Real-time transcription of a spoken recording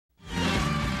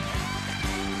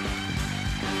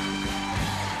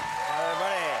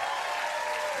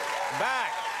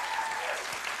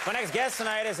My next guest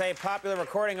tonight is a popular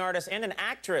recording artist and an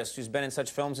actress who's been in such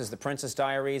films as The Princess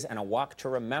Diaries and A Walk to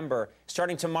Remember.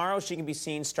 Starting tomorrow, she can be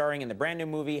seen starring in the brand new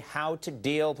movie How to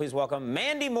Deal. Please welcome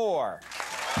Mandy Moore.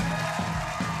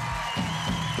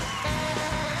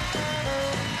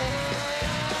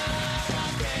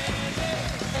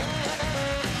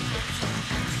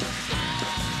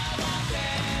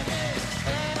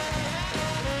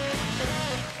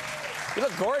 You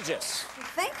look gorgeous.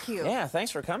 Thank you. Yeah, thanks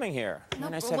for coming here. No,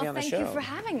 nice to have you on the show. Thank you for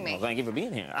having me. Well, thank you for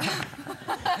being here.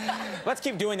 Let's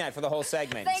keep doing that for the whole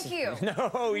segment. Thank you.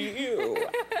 No, you.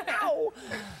 Ow.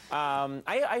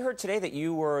 I heard today that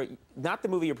you were, not the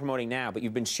movie you're promoting now, but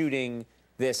you've been shooting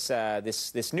this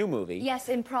new movie. Yes,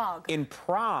 in Prague. In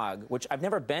Prague, which I've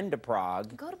never been to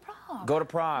Prague. Go to Prague. Go to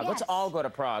Prague. Yes. Let's all go to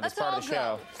Prague as part of the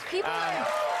show. People are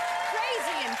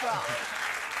crazy in Prague.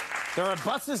 There are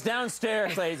buses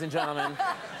downstairs, ladies and gentlemen.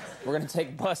 We're going to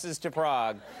take buses to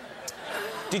Prague.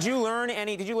 Did you learn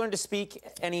to speak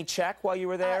any Czech while you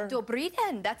were there? Dobrý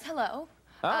den, that's hello.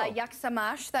 Oh. Jak se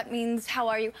máš, that means how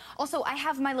are you. Also, I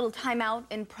have my little timeout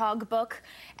in Prague book,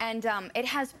 and it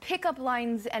has pickup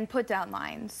lines and put down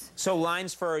lines. So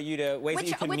lines for you to, ways that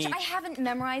you can meet. Which I haven't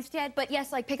memorized yet, but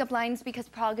yes, like pickup lines, because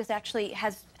Prague is actually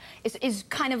is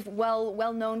kind of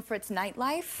well known for its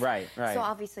nightlife. Right, right. So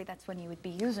obviously that's when you would be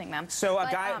using them. So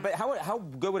but how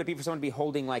good would it be for someone to be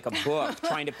holding like a book,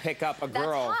 trying to pick up a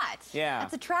girl? That's hot. Yeah.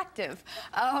 That's attractive.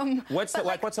 What's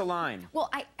a line?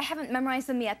 Well, I haven't memorized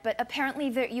them yet, but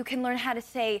apparently you can learn how to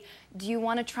say, "Do you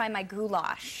want to try my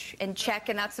goulash?" in Czech,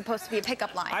 and that's supposed to be a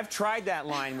pickup line. I've tried that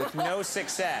line with no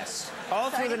success. All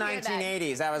through the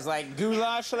 1980s, I was like,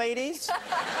 "Goulash, ladies."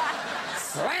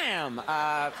 Slam.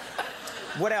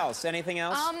 What else? Anything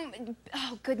else?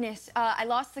 Oh goodness, I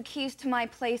lost the keys to my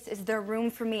place. Is there room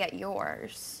for me at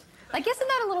yours? Like, isn't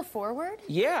that a little forward?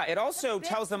 Yeah, it also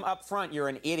tells them up front you're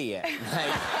an idiot.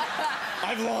 Like,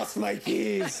 I've lost my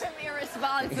keys. I'm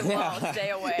irresponsible. Yeah. Stay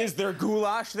away. Is there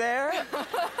goulash there?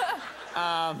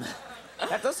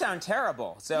 That does sound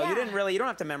terrible. So yeah. You don't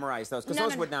have to memorize those, because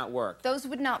those would not work. Those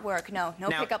would not work, no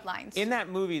pickup lines. In that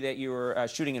movie that you were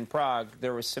shooting in Prague,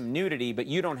 there was some nudity, but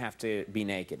you don't have to be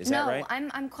naked, is that right? No,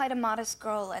 I'm quite a modest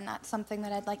girl, and that's something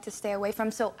that I'd like to stay away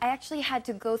from. So I actually had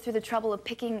to go through the trouble of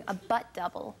picking a butt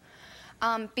double.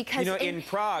 Because you know, in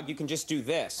Prague, you can just do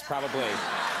this, probably.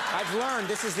 I've learned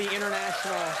this is the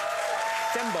international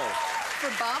symbol.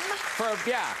 For bum?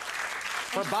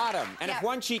 For bottom. And if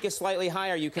one cheek is slightly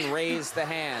higher, you can raise the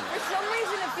hand. For some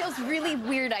reason, it feels really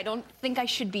weird. I don't think I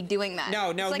should be doing that.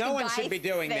 No, no one should be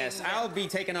doing this. I'll be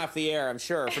taken off the air, I'm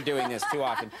sure, for doing this too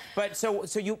often. But so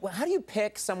how do you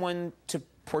pick someone to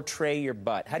portray your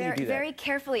butt? How do you do that? Very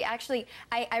carefully. Actually,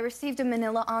 I received a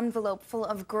manila envelope full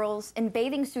of girls in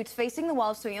bathing suits facing the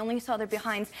wall, so you only saw their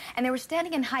behinds, and they were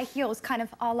standing in high heels, kind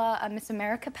of a la a Miss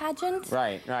America pageant.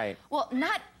 Right, right. Well,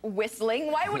 not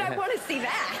whistling. Why would I want to see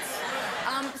that?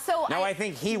 I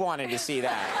think he wanted to see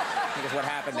that. I think is what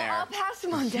happened there. I'll pass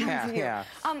them on down to you. Yeah.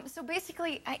 So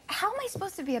basically, how am I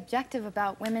supposed to be objective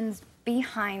about women's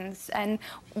behinds and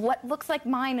what looks like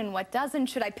mine and what doesn't?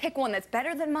 Should I pick one that's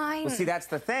better than mine? Well, see, that's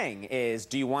the thing, is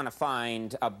do you want to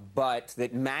find a butt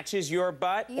that matches your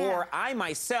butt? Yeah. Or I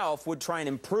myself would try and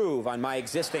improve on my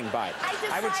existing butt.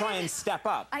 I would try and step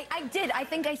up. I did. I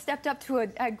think I stepped up to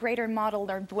a greater model,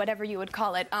 or whatever you would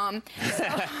call it.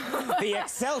 The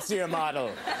Excelsior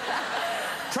model.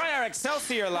 Try our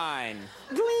Excelsior line.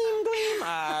 Gleam, gleam.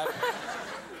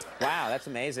 Wow, that's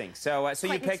amazing. So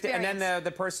you picked it, and then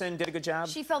the person did a good job?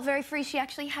 She felt very free. She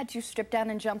actually had to strip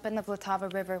down and jump in the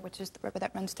Vltava River, which is the river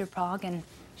that runs through Prague, and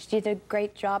she did a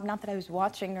great job. Not that I was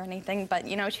watching or anything, but,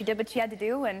 you know, she did what she had to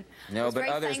do, and no, but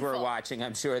others were watching,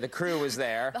 I'm sure. The crew was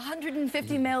there. The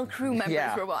 150 male crew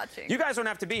members were watching. You guys don't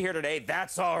have to be here today.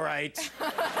 That's all right.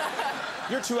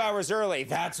 You're 2 hours early.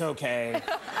 That's okay.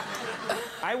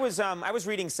 I was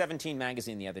reading 17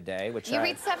 magazine the other day, which You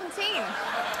read 17?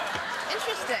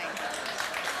 Interesting.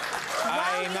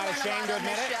 I'm not ashamed to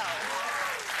admit it.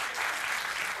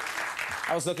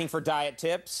 I was looking for diet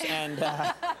tips, and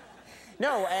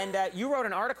you wrote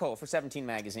an article for 17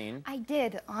 magazine. I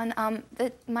did, on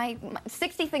my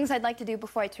 60 things I'd like to do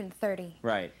before I turn 30.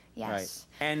 Right. Yes.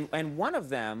 Right. And one of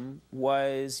them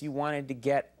was you wanted to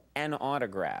get an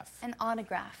autograph. An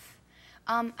autograph.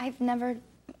 I've never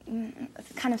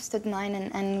kind of stood in line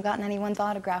and gotten anyone's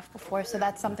autograph before, so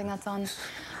that's something that's on.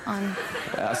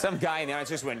 Some guy in the audience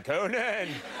just went, Conan.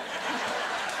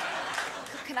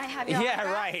 Can I have your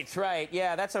autograph? Right.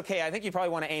 Yeah, that's okay. I think you probably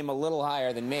want to aim a little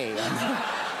higher than me.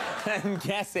 I'm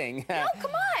guessing. No,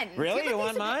 come on. Really? You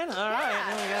want mine? All right.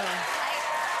 Here we go.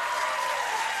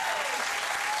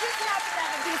 Just happen to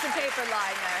have a piece of paper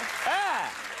lying there.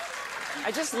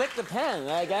 I just licked the pen.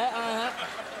 Like, okay, all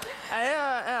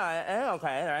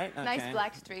right. Okay. Nice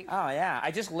black streak. Oh, yeah. I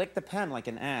just licked the pen like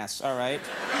an ass. All right.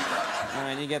 All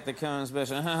right, you get the cone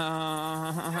special.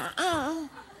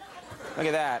 Look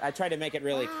at that. I tried to make it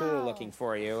really cool looking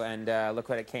for you, and look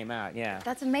what it came out. Yeah.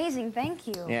 That's amazing. Thank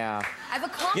you. Yeah. I've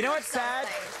accomplished You know what's sad?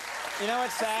 You know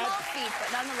what's sad? A small feat,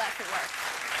 but nonetheless, it works.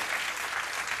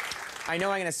 I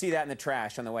know I'm going to see that in the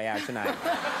trash on the way out tonight.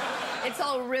 It's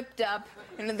all ripped up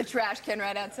into the trash can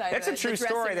right outside. That's a true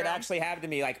story that actually happened to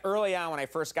me. Like, early on when I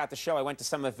first got the show, I went to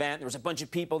some event. There was a bunch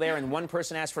of people there, and one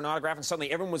person asked for an autograph, and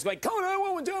suddenly everyone was like, Conan, I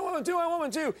want one too, I want one too, I want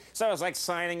one too. So I was, like,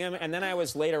 signing them, and then I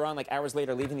was later on, like, hours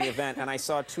later, leaving the event, and I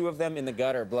saw 2 of them in the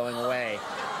gutter blowing away.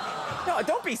 No,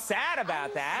 don't be sad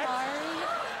about that.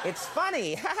 Sorry. It's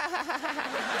funny.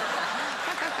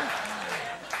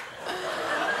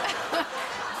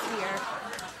 Here.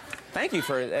 Thank you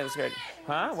for that. Was good.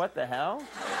 Huh? What the hell?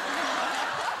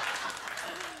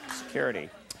 Security.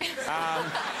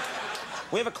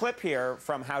 We have a clip here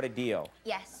from How to Deal.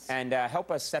 Yes. And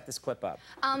help us set this clip up.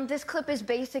 This clip is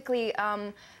basically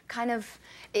kind of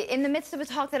in the midst of a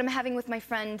talk that I'm having with my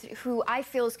friend who I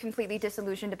feel is completely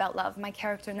disillusioned about love. My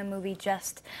character in the movie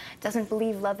just doesn't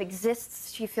believe love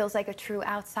exists. She feels like a true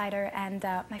outsider, and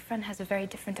my friend has a very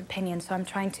different opinion, so I'm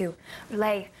trying to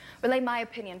relay my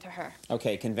opinion to her.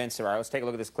 Okay, convince her. All right, let's take a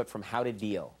look at this clip from How to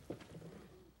Deal.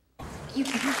 You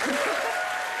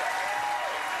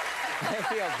I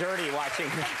feel dirty watching.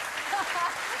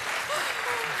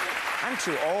 I'm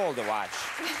too old to watch.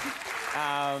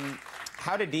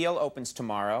 How to Deal opens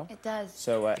tomorrow. It does.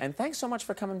 So, and thanks so much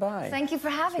for coming by. Thank you for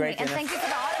having me, and thank you for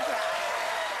the autograph.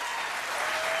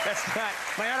 That's not,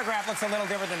 my autograph looks a little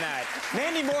different than that.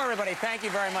 Mandy Moore, everybody, thank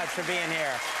you very much for being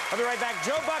here. I'll be right back.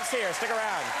 Joe Buck's here. Stick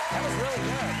around. That was really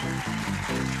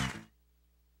good.